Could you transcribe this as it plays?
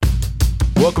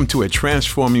Welcome to A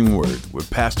Transforming Word with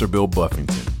Pastor Bill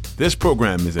Buffington. This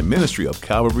program is a ministry of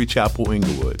Calvary Chapel,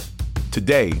 Inglewood.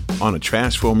 Today on A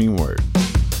Transforming Word.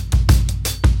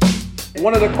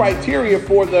 One of the criteria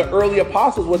for the early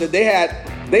apostles was that they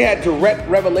had direct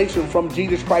revelation from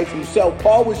Jesus Christ himself.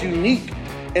 Paul was unique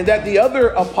in that the other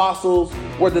apostles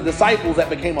were the disciples that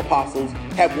became apostles,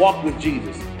 had walked with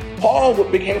Jesus. Paul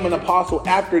became an apostle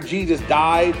after Jesus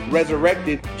died,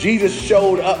 resurrected. Jesus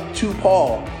showed up to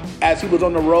Paul as he was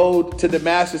on the road to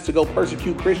Damascus to go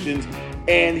persecute Christians,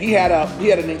 and he had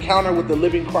an encounter with the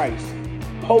living Christ.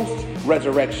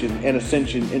 Post-resurrection and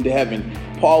ascension into heaven,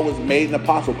 Paul was made an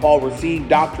apostle. Paul received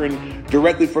doctrine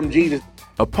directly from Jesus.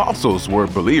 Apostles were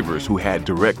believers who had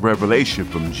direct revelation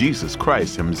from Jesus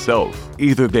Christ himself.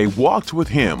 Either they walked with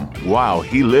him while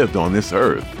he lived on this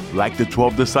earth, like the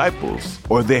 12 disciples,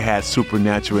 or they had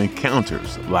supernatural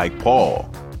encounters, like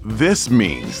Paul. This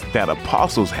means that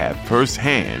apostles had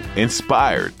firsthand,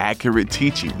 inspired, accurate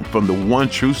teaching from the one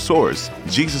true source,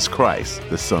 Jesus Christ,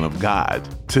 the Son of God.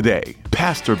 Today,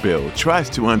 Pastor Bill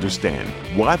tries to understand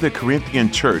why the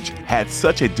Corinthian church had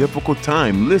such a difficult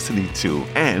time listening to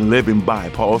and living by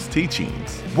Paul's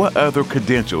teachings. What other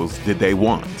credentials did they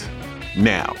want?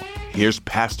 Now, here's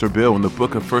Pastor Bill in the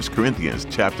book of 1 Corinthians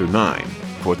chapter 9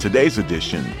 for today's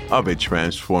edition of A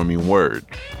Transforming Word.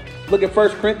 Look at 1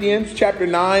 Corinthians chapter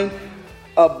 9.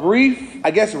 A brief,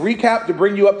 recap to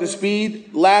bring you up to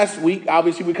speed. Last week,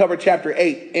 obviously, we covered chapter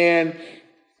 8. And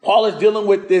Paul is dealing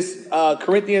with this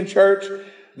Corinthian church.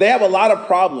 They have a lot of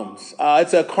problems.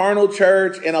 It's a carnal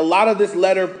church. And a lot of this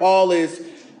letter, Paul is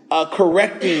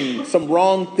correcting some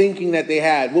wrong thinking that they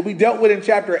had. Will be dealt with in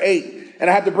chapter 8. And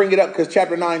I have to bring it up because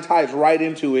chapter 9 ties right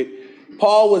into it.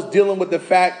 Paul was dealing with the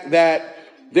fact that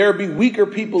there be weaker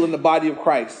people in the body of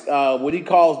Christ, what he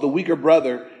calls the weaker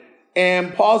brother.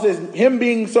 And Paul says, him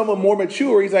being somewhat more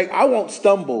mature, he's like, I won't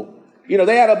stumble. You know,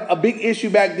 they had a big issue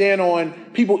back then on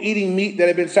people eating meat that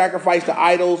had been sacrificed to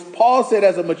idols. Paul said,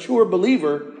 as a mature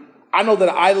believer, I know that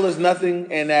an idol is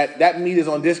nothing and that meat is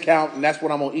on discount and that's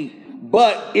what I'm going to eat.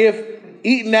 But if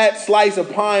eating that slice of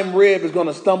prime rib is going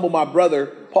to stumble my brother,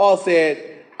 Paul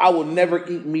said, I will never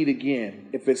eat meat again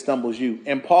if it stumbles you.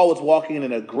 And Paul was walking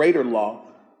in a greater law,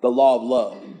 the law of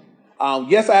love.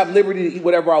 Yes, I have liberty to eat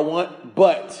whatever I want,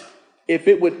 but if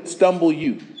it would stumble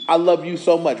you, I love you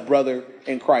so much, brother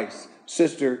in Christ,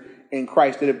 sister in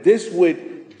Christ, that if this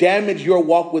would damage your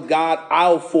walk with God,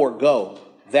 I'll forego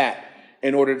that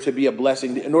in order to be a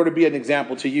blessing, in order to be an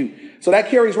example to you. So that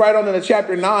carries right on into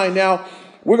chapter 9. Now,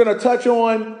 we're going to touch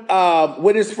on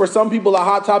what is for some people a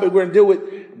hot topic. We're going to deal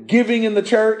with giving in the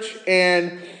church.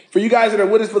 And for you guys that are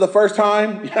with us for the first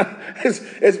time,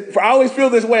 I always feel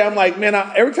this way. I'm like, man,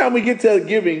 every time we get to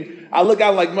giving, I look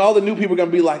out like, man, all the new people are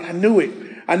going to be like, I knew it.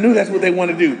 I knew that's what they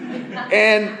want to do.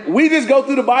 And we just go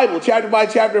through the Bible, chapter by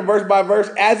chapter, verse by verse.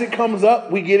 As it comes up,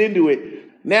 we get into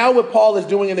it. Now what Paul is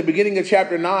doing in the beginning of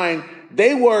chapter 9,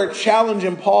 they were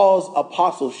challenging Paul's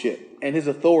apostleship and his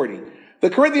authority. The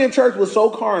Corinthian church was so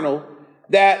carnal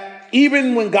that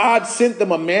even when God sent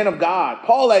them a man of God,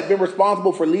 Paul had been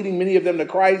responsible for leading many of them to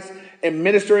Christ and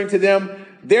ministering to them.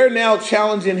 They're now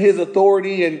challenging his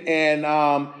authority, and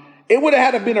it would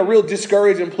have had to been a real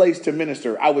discouraging place to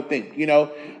minister, I would think. You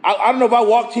know, I don't know if I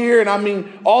walked here and I mean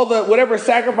all the whatever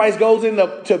sacrifice goes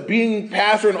into to being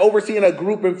pastor and overseeing a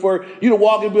group, and for you to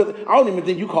walk and be, I don't even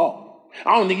think you called.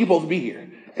 I don't think you're supposed to be here.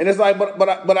 And it's like,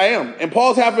 but I am. And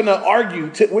Paul's having to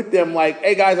argue with them like,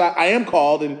 hey, guys, I am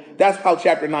called. And that's how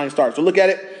chapter 9 starts. So look at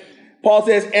it. Paul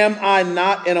says, am I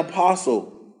not an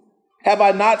apostle? Have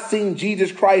I not seen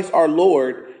Jesus Christ our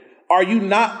Lord? Are you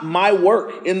not my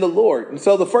work in the Lord? And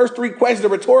so the first three questions are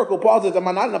rhetorical. Paul says, am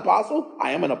I not an apostle?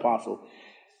 I am an apostle.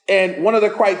 And one of the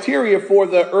criteria for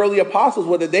the early apostles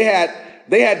was that they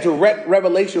had direct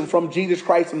revelation from Jesus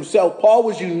Christ himself. Paul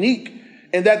was unique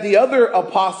in that the other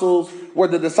apostles were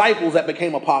the disciples that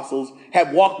became apostles,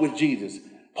 had walked with Jesus.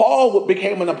 Paul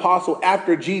became an apostle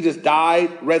after Jesus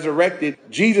died, resurrected.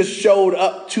 Jesus showed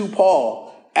up to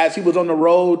Paul as he was on the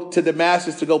road to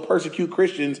Damascus to go persecute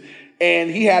Christians. And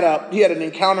he had an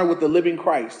encounter with the living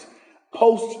Christ.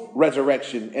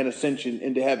 Post-resurrection and ascension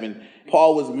into heaven,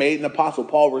 Paul was made an apostle.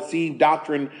 Paul received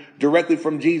doctrine directly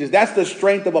from Jesus. That's the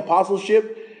strength of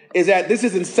apostleship, is that this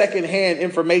isn't secondhand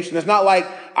information. It's not like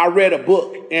I read a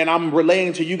book and I'm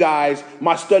relaying to you guys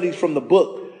my studies from the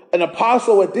book. An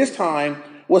apostle at this time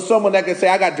was someone that could say,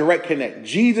 I got direct connect.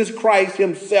 Jesus Christ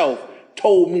himself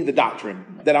told me the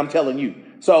doctrine that I'm telling you.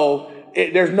 So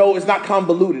it's not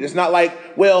convoluted. It's not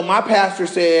like, well, my pastor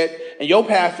said and your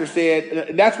pastor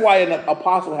said. That's why an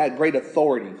apostle had great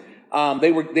authority.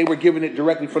 They were given it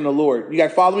directly from the Lord. You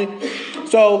guys follow me?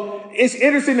 So it's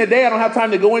interesting today. I don't have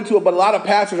time to go into it, but a lot of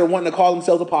pastors are wanting to call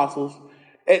themselves apostles.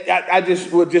 I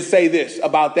just would just say this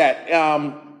about that.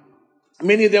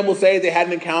 Many of them will say they had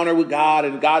an encounter with God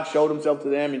and God showed himself to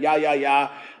them and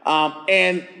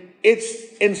and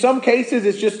it's, in some cases,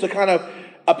 it's just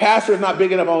a pastor is not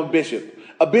big enough, I'm a bishop.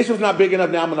 A bishop's not big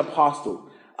enough, now I'm an apostle.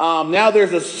 Now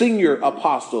there's a senior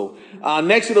apostle.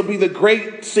 Next it'll be the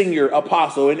great senior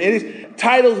apostle. And it is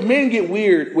titles, men get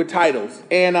weird with titles.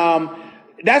 And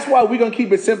that's why we're going to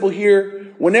keep it simple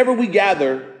here. Whenever we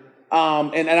gather,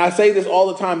 and I say this all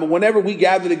the time, but whenever we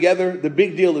gather together, the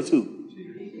big deal is who?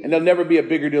 And there'll never be a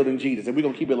bigger deal than Jesus. And we're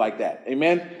going to keep it like that.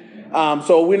 Amen?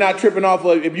 So we're not tripping off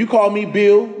of, if you call me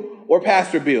Bill or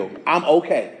Pastor Bill, I'm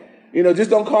okay. Just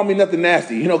don't call me nothing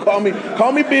nasty. Call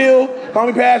me Bill, call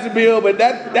me Pastor Bill, but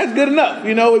that's good enough.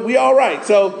 We all right.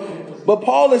 So, but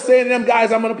Paul is saying to them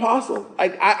guys, I'm an apostle.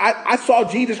 I saw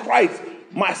Jesus Christ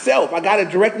myself. I got it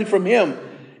directly from him.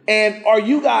 And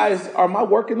are my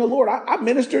work in the Lord? I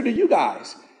minister to you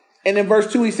guys. And in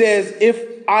verse 2, he says,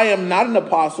 if I am not an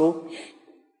apostle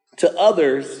to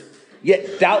others,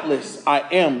 yet doubtless I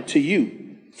am to you.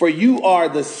 For you are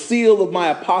the seal of my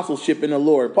apostleship in the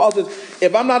Lord. Paul says,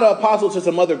 if I'm not an apostle to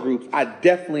some other groups, I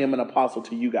definitely am an apostle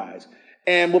to you guys.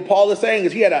 And what Paul is saying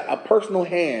is he had a personal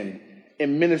hand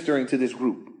in ministering to this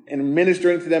group and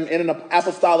ministering to them in an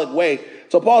apostolic way.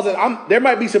 So Paul said, there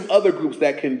might be some other groups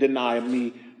that can deny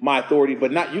me my authority,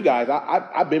 but not you guys.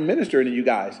 I've been ministering to you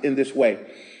guys in this way.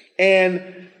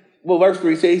 And verse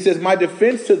 3 he says, my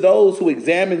defense to those who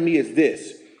examine me is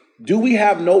this: do we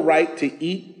have no right to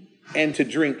eat and to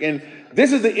drink? And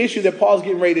this is the issue that Paul's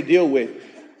getting ready to deal with.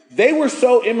 They were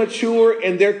so immature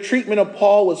and their treatment of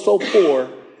Paul was so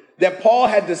poor that Paul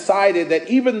had decided that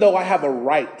even though I have a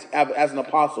right as an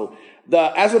apostle,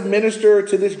 as a minister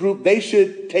to this group, they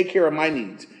should take care of my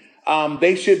needs.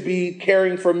 They should be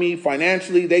caring for me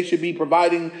financially. They should be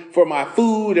providing for my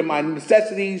food and my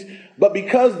necessities. But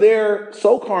because they're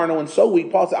so carnal and so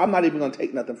weak, Paul said, I'm not even going to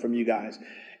take nothing from you guys.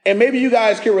 And maybe you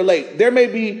guys can relate. There may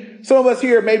be some of us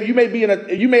here, maybe you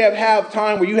may have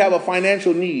time where you have a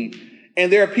financial need,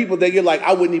 and there are people that you're like,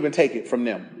 I wouldn't even take it from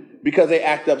them because they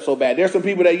act up so bad. There's some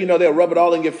people that, they'll rub it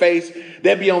all in your face.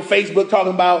 They'll be on Facebook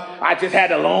talking about, I just had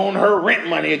to loan her rent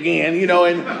money again,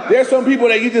 and there's some people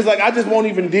that you just like, I just won't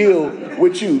even deal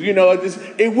with you.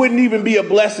 It wouldn't even be a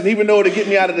blessing, even though it'll get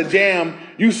me out of the jam.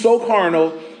 You so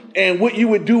carnal, and what you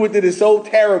would do with it is so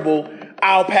terrible,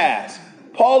 I'll pass.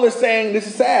 Paul is saying this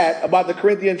is sad about the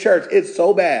Corinthian church. It's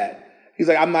so bad. He's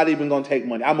like, I'm not even going to take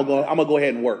money. I'm going to go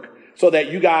ahead and work so that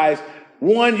you guys,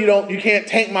 one, you can't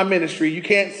taint my ministry. You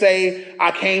can't say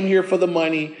I came here for the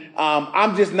money.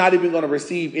 I'm just not even going to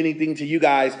receive anything to you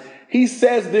guys. He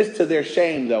says this to their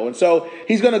shame, though. And so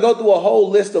he's going to go through a whole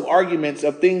list of arguments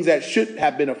of things that should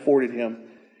have been afforded him.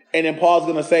 And then Paul's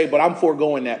going to say, but I'm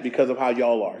foregoing that because of how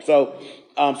y'all are.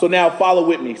 So now follow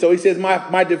with me. So he says,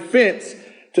 my defense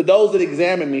to those that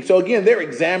examine me. So again, they're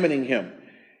examining him.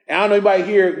 And I don't know anybody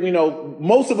here,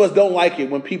 most of us don't like it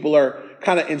when people are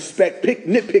kind of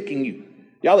nitpicking you.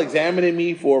 Y'all examining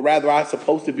me for rather I'm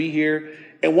supposed to be here.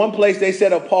 In one place they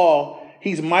said of Paul,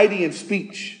 he's mighty in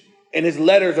speech and his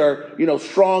letters are,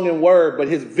 strong in word, but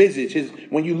his visage,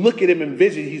 when you look at him in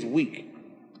visage, he's weak.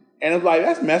 And it's like,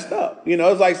 that's messed up.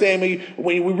 It's like saying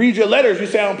when we read your letters, you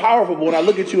sound powerful, but when I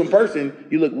look at you in person,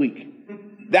 you look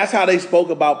weak. That's how they spoke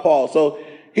about Paul. So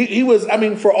he was,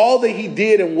 for all that he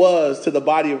did and was to the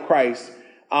body of Christ,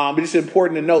 but it's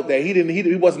important to note that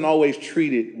he wasn't always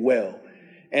treated well.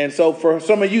 And so for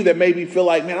some of you that maybe feel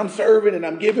like, man, I'm serving and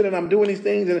I'm giving and I'm doing these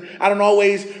things and I don't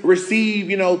always receive,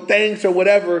 thanks or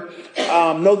whatever,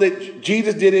 know that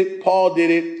Jesus did it, Paul did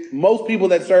it. Most people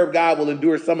that serve God will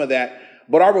endure some of that,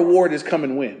 but our reward is come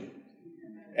and win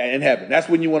in heaven. That's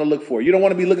when you want to look for. You don't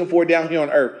want to be looking for it down here on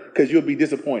earth because you'll be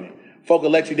disappointed. Folk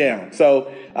will let you down.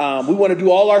 So we want to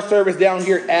do all our service down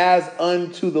here as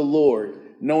unto the Lord,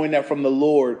 knowing that from the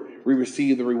Lord we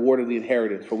receive the reward of the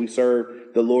inheritance, for we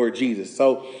serve the Lord Jesus.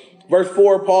 So verse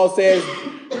 4, Paul says,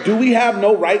 do we have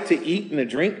no right to eat and to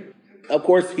drink? Of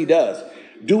course he does.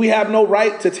 Do we have no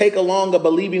right to take along a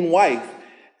believing wife,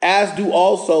 as do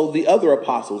also the other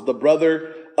apostles, the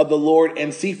brother of the Lord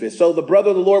and Cephas? So the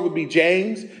brother of the Lord would be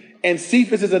James, and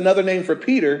Cephas is another name for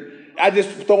Peter. I just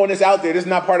throwing this out there. This is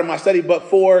not part of my study, but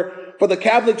for the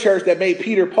Catholic Church that made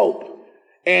Peter Pope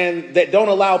and that don't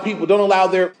allow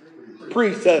their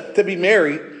priests to be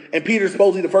married, and Peter's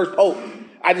supposedly the first Pope.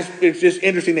 It's just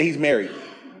interesting that he's married.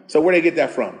 So where they get that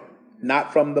from?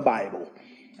 Not from the Bible.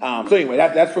 So anyway,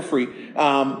 that's for free.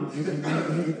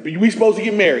 We supposed to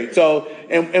get married. So,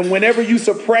 and whenever you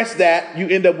suppress that, you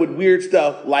end up with weird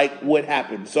stuff like what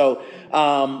happened. So,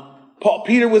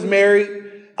 Peter was married.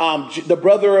 The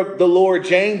brother of the Lord,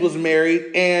 James, was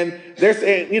married. And they're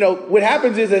saying, what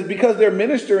happens is because they're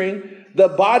ministering, the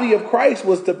body of Christ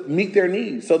was to meet their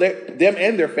needs. So them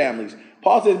and their families.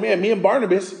 Paul says, man, me and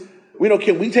Barnabas,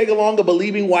 can we take along a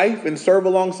believing wife and serve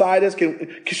alongside us?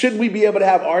 Shouldn't we be able to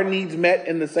have our needs met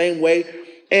in the same way?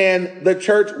 And the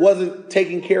church wasn't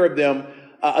taking care of them.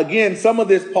 Again, some of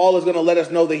this, Paul is going to let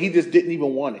us know that he just didn't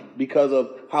even want it because of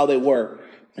how they were.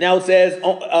 Now it says,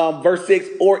 verse 6,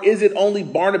 or is it only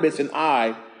Barnabas and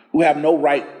I who have no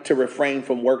right to refrain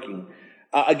from working?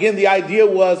 Again, the idea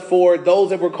was for those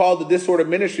that were called to this sort of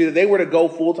ministry that they were to go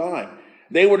full time.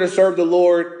 They were to serve the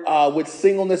Lord with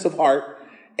singleness of heart,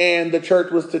 and the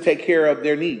church was to take care of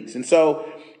their needs. And so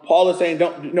Paul is saying,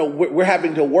 we're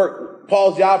having to work.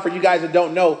 Paul's job, for you guys that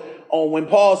don't know, when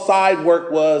Paul's side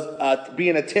work was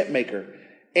being a tent maker.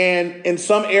 And in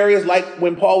some areas, like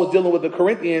when Paul was dealing with the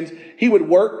Corinthians, he would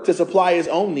work to supply his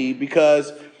own need because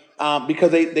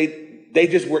they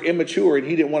just were immature and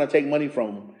he didn't want to take money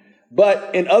from them.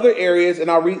 But in other areas, and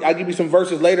I'll give you some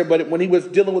verses later, but when he was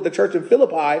dealing with the church in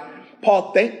Philippi,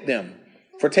 Paul thanked them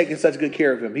for taking such good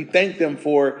care of him. He thanked them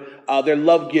for their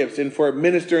love gifts and for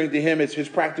ministering to him his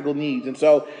practical needs. And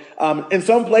so in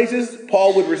some places,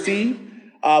 Paul would receive.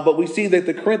 But we see that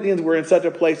the Corinthians were in such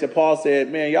a place that Paul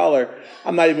said, man,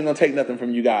 I'm not even going to take nothing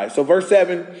from you guys. So verse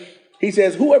 7, he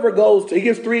says, he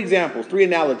gives 3 examples, 3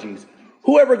 analogies.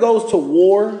 Whoever goes to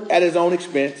war at his own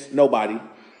expense, nobody.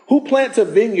 Who plants a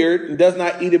vineyard and does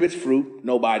not eat of its fruit,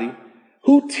 nobody.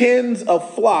 Who tends a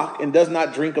flock and does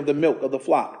not drink of the milk of the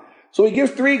flock. So he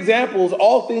gives 3 examples,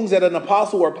 all things that an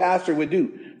apostle or pastor would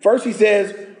do. First, he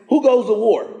says, who goes to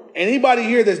war? Anybody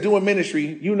here that's doing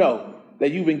ministry,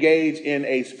 that you've engaged in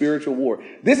a spiritual war.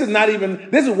 This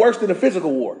is worse than a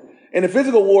physical war. In a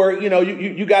physical war,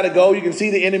 you got to go. You can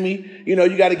see the enemy. You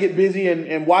got to get busy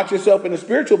and watch yourself. In a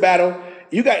spiritual battle,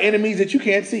 you got enemies that you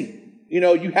can't see.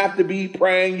 You have to be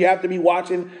praying. You have to be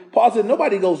watching. Paul said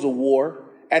nobody goes to war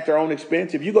at their own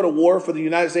expense. If you go to war for the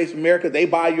United States of America, they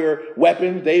buy your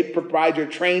weapons. They provide your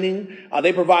training.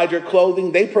 They provide your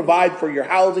clothing. They provide for your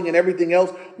housing and everything else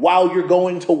while you're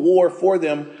going to war for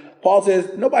them. Paul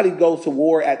says nobody goes to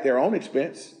war at their own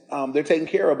expense. They're taken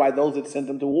care of by those that sent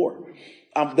them to war.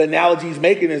 The analogy he's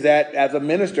making is that as a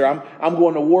minister, I'm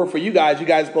going to war for you guys. You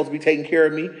guys are supposed to be taking care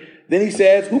of me. Then he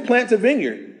says, who plants a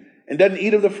vineyard and doesn't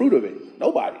eat of the fruit of it?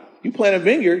 Nobody. You plant a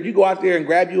vineyard, you go out there and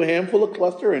grab you a handful of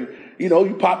cluster and,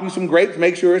 you pop you some grapes,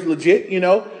 make sure it's legit.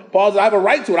 Paul says, I have a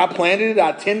right to it. I planted it.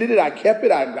 I tended it. I kept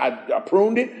it. I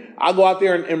pruned it. I'll go out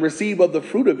there and receive of the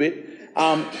fruit of it.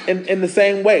 In the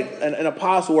same way, an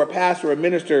apostle or a pastor or a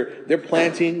minister, they're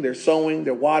planting, they're sowing,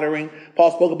 they're watering.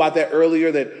 Paul spoke about that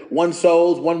earlier, that one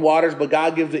sows, one waters, but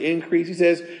God gives the increase. He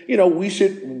says, we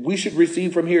should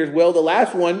receive from here as well. The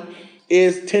last one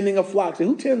is tending a flock. So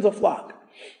who tends a flock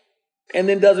and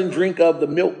then doesn't drink of the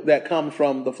milk that comes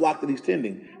from the flock that he's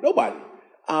tending? Nobody.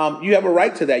 You have a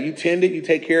right to that. You tend it, you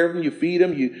take care of them, you feed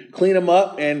them, you clean them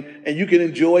up, and you can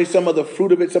enjoy some of the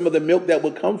fruit of it, some of the milk that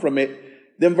would come from it.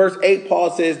 Then verse 8, Paul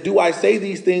says, do I say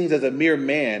these things as a mere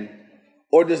man,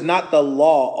 or does not the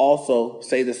law also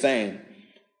say the same?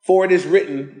 For it is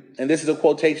written, and this is a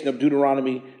quotation of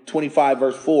Deuteronomy 25,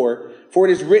 verse 4, for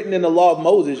it is written in the law of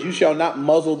Moses, you shall not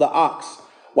muzzle the ox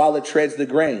while it treads the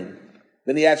grain.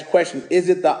 Then he asks a question, is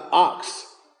it the ox?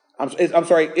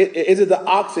 Is it the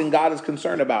oxen God is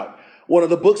concerned about? One of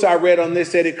the books I read on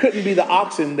this said it couldn't be the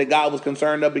oxen that God was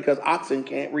concerned of because oxen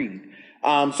can't read.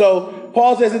 So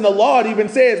Paul says in the law, it even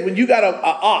says when you got a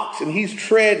ox and he's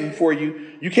treading for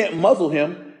you, you can't muzzle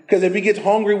him because if he gets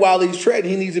hungry while he's treading,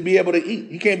 he needs to be able to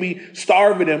eat. You can't be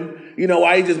starving him,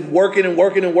 while he's just working and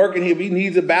working and working. If he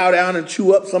needs to bow down and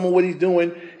chew up some of what he's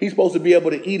doing, he's supposed to be able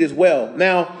to eat as well.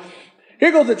 Now,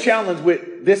 here goes the challenge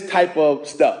with this type of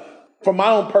stuff. From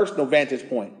my own personal vantage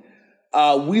point,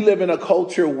 we live in a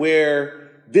culture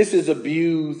where this is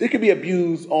abused. It could be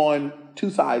abused on 2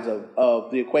 sides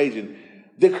of the equation.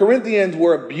 The Corinthians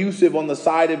were abusive on the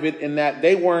side of it in that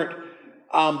they weren't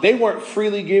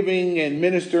freely giving and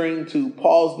ministering to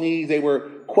Paul's needs. They were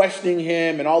questioning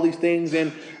him and all these things.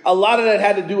 And a lot of that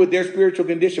had to do with their spiritual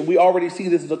condition. We already see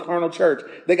this as a carnal church.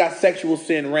 They got sexual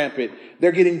sin rampant.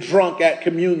 They're getting drunk at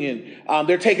communion.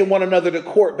 They're taking one another to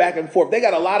court back and forth. They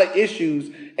got a lot of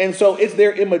issues. And so it's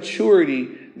their immaturity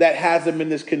that has them in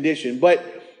this condition. But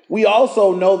we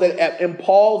also know that in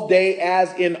Paul's day,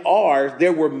 as in ours,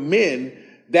 there were men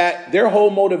that their whole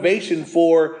motivation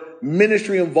for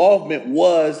ministry involvement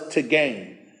was to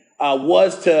gain,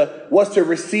 was to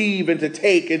receive and to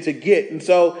take and to get. And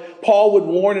so Paul would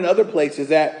warn in other places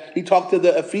that he talked to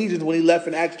the Ephesians when he left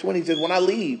in Acts 20. He says, when I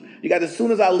leave, as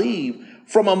soon as I leave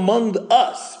from among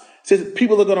us, says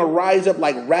people are going to rise up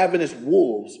like ravenous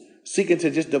wolves, seeking to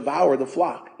just devour the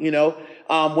flock.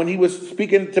 When he was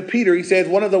speaking to Peter, he says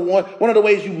one of the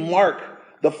ways you mark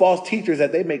the false teachers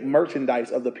that they make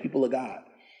merchandise of the people of God,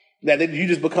 you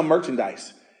just become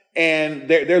merchandise. And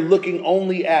they're looking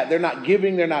only at, they're not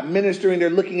giving, they're not ministering, they're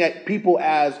looking at people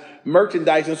as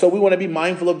merchandise. And so we want to be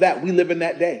mindful of that. We live in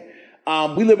that day.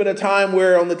 We live in a time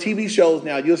where on the TV shows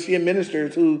now, you'll see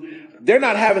ministers who, they're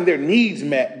not having their needs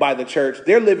met by the church.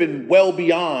 They're living well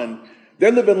beyond,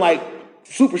 they're living like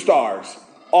superstars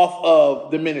off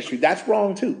of the ministry. That's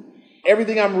wrong too.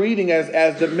 Everything I'm reading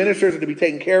as the ministers are to be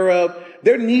taken care of,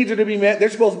 their needs are to be met. They're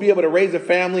supposed to be able to raise a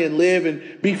family and live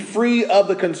and be free of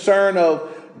the concern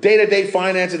of day-to-day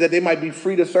finances, that they might be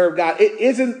free to serve God. It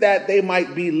isn't that they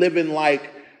might be living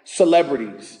like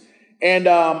celebrities. And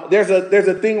there's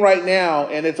a thing right now,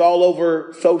 and it's all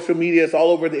over social media, it's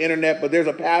all over the internet, but there's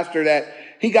a pastor that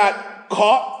he got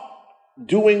caught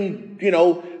doing,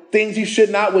 things he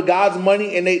should not with God's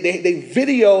money, and they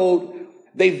videoed,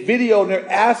 and they're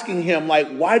asking him, like,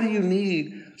 why do you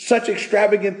need such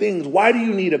extravagant things? Why do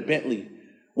you need a Bentley?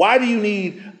 Why do you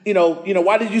need,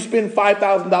 why did you spend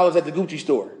 $5,000 at the Gucci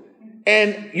store?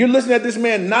 And you're listening at this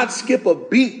man not skip a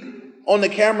beat on the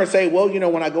camera, say, well,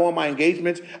 when I go on my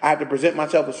engagements, I have to present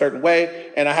myself a certain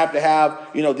way, and I have to have,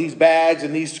 these bags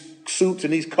and these suits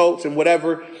and these coats and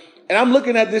whatever. And I'm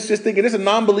looking at this just thinking, this is a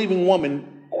non-believing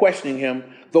woman questioning him.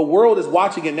 The world is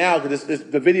watching it now because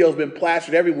the video's been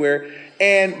plastered everywhere.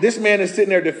 And this man is sitting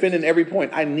there defending every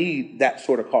point. I need that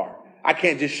sort of car. I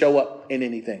can't just show up in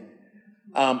anything.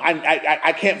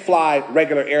 I can't fly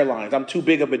regular airlines. I'm too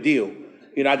big of a deal.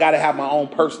 I got to have my own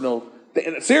personal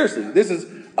thing. Seriously, this is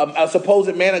a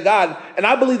supposed man of God. And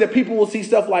I believe that people will see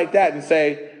stuff like that and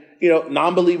say,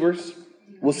 non-believers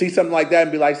will see something like that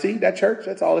and be like, see, that church,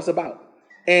 that's all it's about.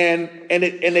 And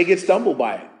they get stumbled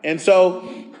by it. And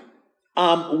so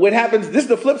what happens, this is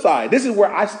the flip side. This is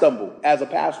where I stumble as a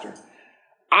pastor.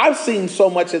 I've seen so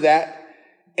much of that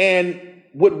and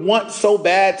would want so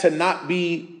bad to not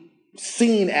be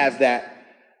seen as that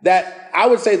I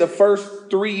would say the first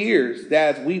 3 years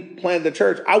that as we planted the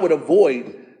church, I would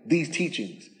avoid these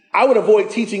teachings. I would avoid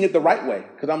teaching it the right way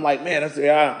because I'm like, man,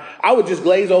 I would just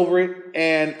glaze over it.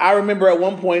 And I remember at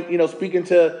one point, speaking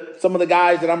to some of the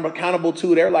guys that I'm accountable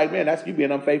to, they're like, man, that's you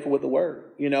being unfaithful with the word.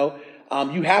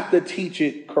 You have to teach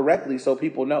it correctly so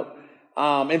people know.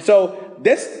 And so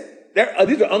these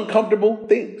are uncomfortable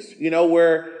things,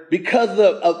 where because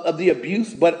of the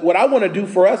abuse. But what I want to do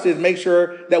for us is make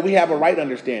sure that we have a right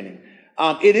understanding.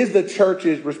 It is the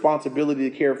church's responsibility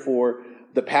to care for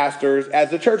the pastors as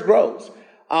the church grows.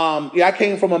 I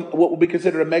came from what would be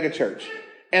considered a mega church.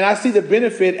 And I see the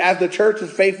benefit as the church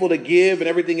is faithful to give and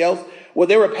everything else. Well,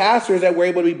 there were pastors that were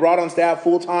able to be brought on staff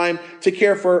full time to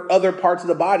care for other parts of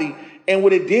the body. And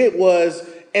what it did was,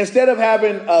 instead of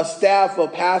having a staff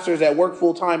of pastors that work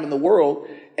full time in the world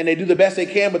and they do the best they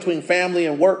can between family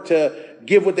and work to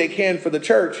give what they can for the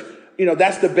church,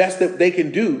 that's the best that they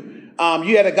can do.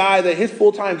 You had a guy that his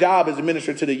full time job is to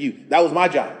minister to the youth. That was my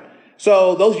job.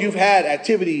 So those youth had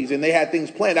activities and they had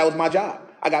things planned. That was my job.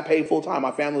 I got paid full time.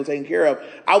 My family was taken care of.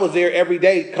 I was there every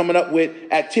day coming up with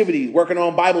activities, working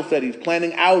on Bible studies,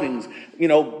 planning outings,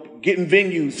 getting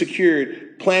venues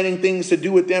secured, planning things to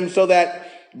do with them so that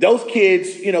those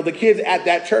kids, the kids at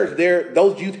that church,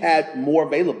 those youth had more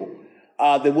available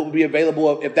than what would be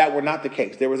available if that were not the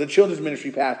case. There was a children's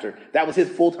ministry pastor. That was his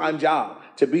full-time job,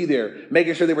 to be there,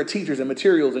 making sure there were teachers and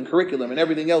materials and curriculum and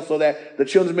everything else so that the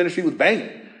children's ministry was banging.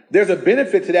 There's a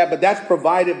benefit to that, but that's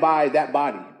provided by that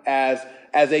body as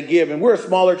they give. And we're a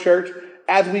smaller church.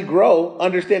 As we grow,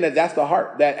 understand that that's the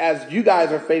heart, that as you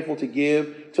guys are faithful to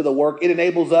give to the work, it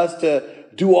enables us to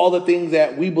do all the things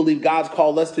that we believe God's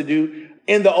called us to do.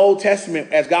 In the Old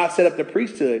Testament, as God set up the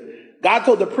priesthood, God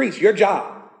told the priest, your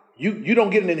job, you don't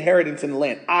get an inheritance in the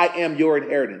land. I am your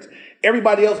inheritance.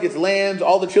 Everybody else gets lands.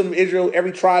 All the children of Israel,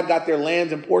 every tribe got their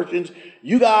lands and portions.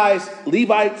 You guys,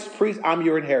 Levites, priests, I'm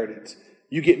your inheritance.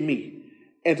 You get me.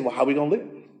 And so, well, how are we going to live?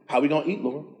 How are we going to eat,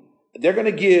 Lord? They're going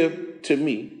to give to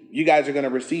me. You guys are going to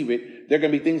receive it. There are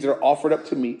going to be things that are offered up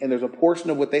to me. And there's a portion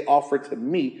of what they offer to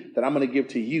me that I'm going to give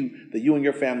to you, that you and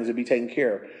your families will be taken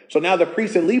care of. So now the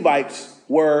priests and Levites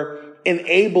were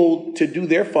enabled to do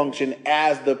their function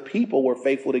as the people were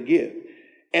faithful to give.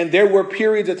 And there were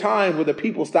periods of time where the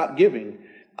people stopped giving.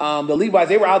 The Levites,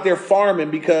 they were out there farming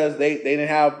because they didn't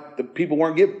have, the people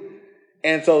weren't giving.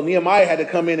 And so Nehemiah had to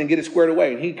come in and get it squared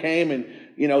away. And he came and,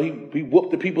 he whooped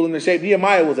the people into shape.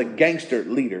 Nehemiah was a gangster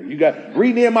leader. You got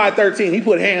read Nehemiah 13. He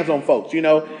put hands on folks,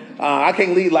 I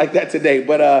can't lead like that today,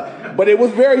 but it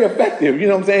was very effective. You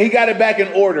know what I'm saying? He got it back in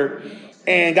order.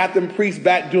 and got them priests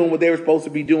back doing what they were supposed to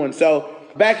be doing. So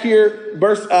back here,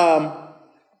 verse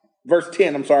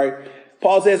 10,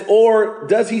 Paul says, or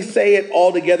does he say it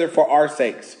altogether for our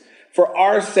sakes? For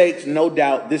our sakes, no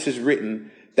doubt, this is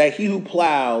written, that he who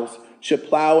plows should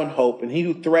plow in hope, and he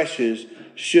who threshes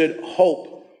should hope.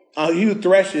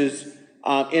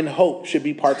 In hope should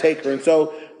be partaker. And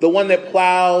so the one that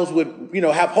plows would,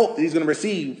 have hope that he's going to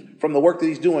receive from the work that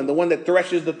he's doing. The one that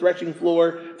threshes the threshing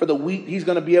floor for the wheat, he's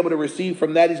going to be able to receive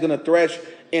from that. He's going to thresh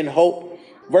in hope.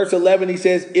 Verse 11, he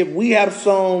says, if we have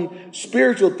sown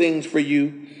spiritual things for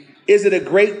you, is it a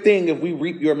great thing if we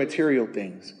reap your material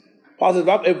things? Paul says,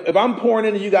 if I'm pouring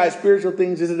into you guys spiritual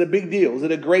things, is it a big deal? Is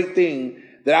it a great thing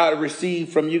that I would receive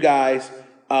from you guys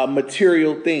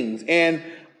material things? And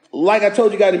like I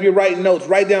told you guys, if you're writing notes,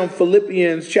 write down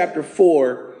Philippians chapter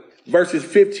 4, verses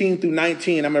 15 through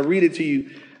 19. I'm going to read it to you.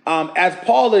 As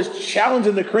Paul is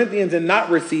challenging the Corinthians and not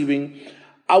receiving,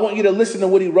 I want you to listen to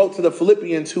what he wrote to the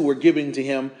Philippians who were giving to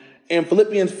him. In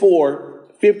Philippians 4,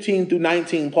 15 through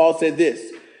 19, Paul said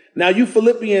this, now you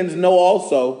Philippians know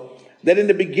also that in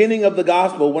the beginning of the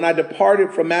gospel, when I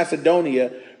departed from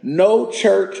Macedonia, no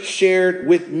church shared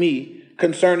with me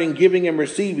concerning giving and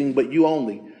receiving, but you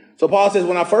only. So Paul says,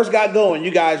 when I first got going,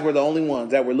 you guys were the only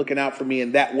ones that were looking out for me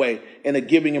in that way, in a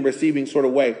giving and receiving sort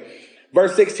of way.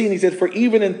 Verse 16, he says, for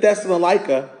even in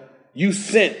Thessalonica, you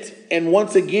sent, and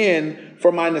once again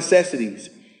for my necessities.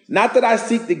 Not that I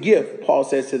seek the gift, Paul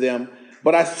says to them,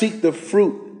 but I seek the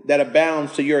fruit that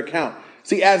abounds to your account.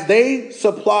 See, as they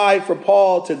supplied for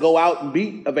Paul to go out and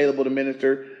be available to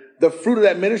minister, the fruit of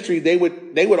that ministry, they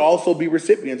would also be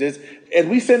recipients. As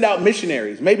we send out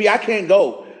missionaries, maybe I can't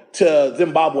go to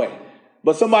Zimbabwe,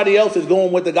 but somebody else is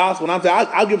going with the gospel, and I'm saying,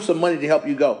 I'll give some money to help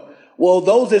you go. Well,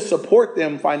 those that support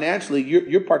them financially,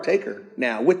 you're partaker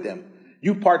now with them.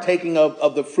 You partaking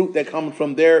of the fruit that comes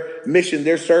from their mission,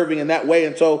 their serving in that way.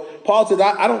 And so Paul says,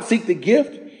 I don't seek the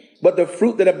gift, but the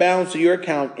fruit that abounds to your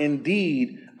account.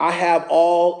 Indeed, I have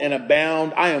all and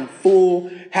abound. I am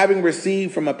full, having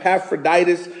received from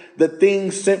Epaphroditus the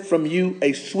things sent from you,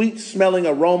 a sweet smelling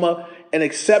aroma, an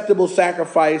acceptable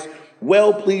sacrifice,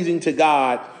 well pleasing to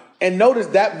God. And notice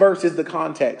that verse is the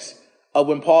context of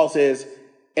when Paul says,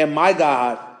 and my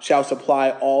God shall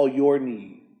supply all your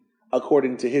need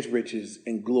according to his riches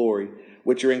and glory,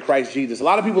 which are in Christ Jesus. A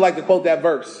lot of people like to quote that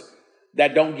verse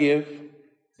that don't give,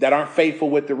 that aren't faithful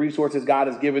with the resources God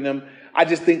has given them. I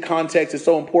just think context is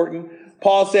so important.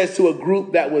 Paul says to a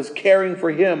group that was caring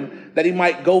for him that he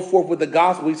might go forth with the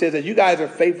gospel. He says that you guys are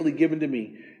faithfully given to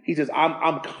me. He says,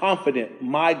 I'm confident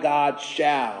my God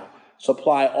shall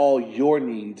supply all your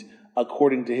needs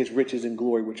according to his riches and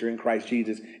glory, which are in Christ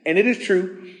Jesus. And it is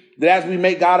true that as we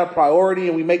make God a priority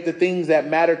and we make the things that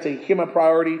matter to him a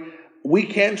priority, we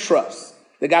can trust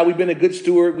that God, we've been a good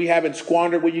steward. We haven't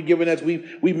squandered what you've given us.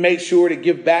 We've made sure to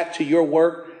give back to your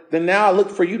work. Then now I look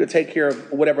for you to take care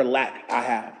of whatever lack I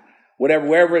have,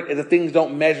 wherever the things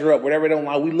don't measure up, whatever don't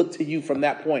lie, we look to you from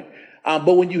that point.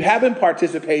 But when you haven't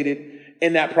participated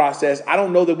in that process, I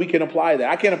don't know that we can apply that.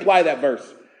 I can't apply that verse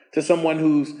to someone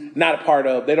who's not a part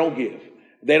of, they don't give.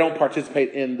 They don't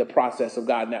participate in the process of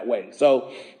God in that way.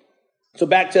 So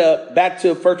back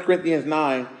to 1 Corinthians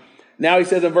 9. Now he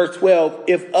says in verse 12,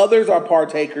 if others are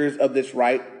partakers of this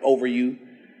right over you,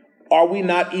 are we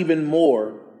not even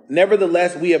more?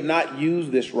 Nevertheless, we have not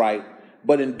used this right,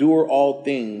 but endure all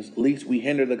things, lest we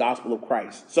hinder the gospel of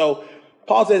Christ. So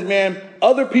Paul says, man,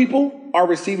 other people are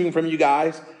receiving from you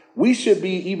guys. We should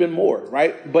be even more,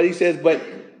 right? But he says, but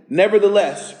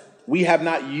nevertheless, we have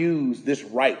not used this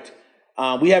right.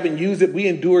 We haven't used it. We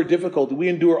endure difficulty. We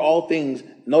endure all things.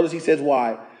 Notice he says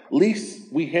why?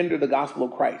 Lest we hinder the gospel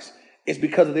of Christ. It's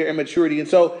because of their immaturity. And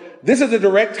so this is a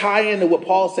direct tie-in to what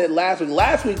Paul said last week.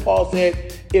 Last week, Paul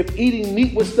said, if eating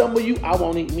meat would stumble you, I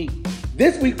won't eat meat.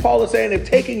 This week, Paul is saying, if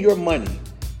taking your money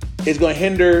is going to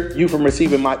hinder you from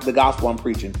receiving the gospel I'm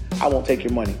preaching, I won't take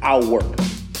your money. I'll work.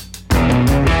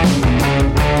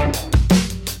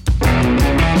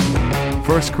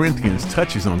 1 Corinthians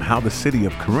touches on how the city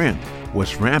of Corinth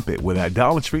was rampant with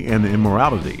idolatry and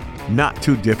immorality, not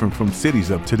too different from cities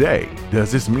of today.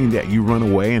 Does this mean that you run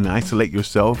away and isolate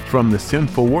yourself from the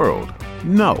sinful world?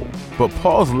 No, but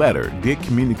Paul's letter did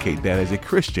communicate that as a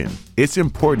Christian, it's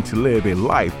important to live a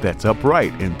life that's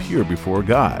upright and pure before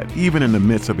God, even in the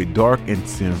midst of a dark and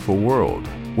sinful world.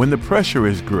 When the pressure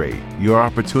is great, your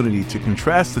opportunity to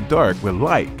contrast the dark with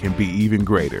light can be even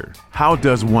greater. How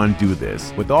does one do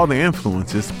this with all the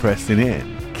influences pressing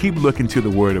in? keep looking to the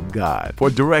Word of God for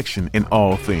direction in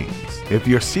all things. If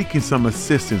you're seeking some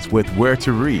assistance with where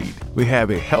to read, we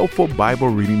have a helpful Bible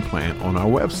reading plan on our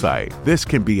website. This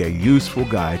can be a useful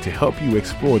guide to help you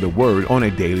explore the Word on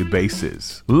a daily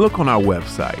basis. Look on our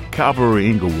website,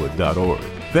 calvaryinglewood.org.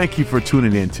 Thank you for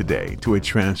tuning in today to A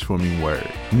Transforming Word.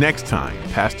 Next time,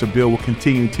 Pastor Bill will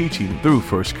continue teaching through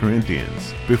 1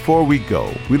 Corinthians. Before we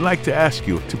go, we'd like to ask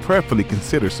you to prayerfully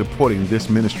consider supporting this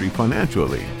ministry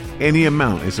financially. Any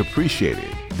amount is appreciated.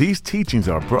 These teachings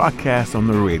are broadcast on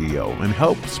the radio and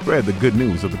help spread the good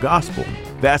news of the gospel.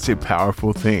 That's a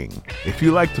powerful thing. If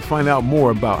you'd like to find out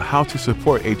more about how to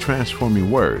support A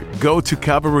Transforming Word, go to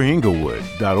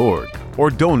calvaryinglewood.org or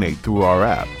donate through our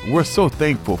app. We're so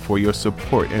thankful for your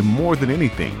support, and more than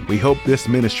anything, we hope this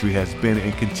ministry has been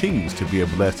and continues to be a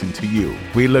blessing to you.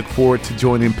 We look forward to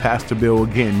joining Pastor Bill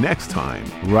again next time,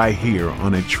 right here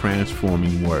on A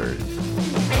Transforming Word.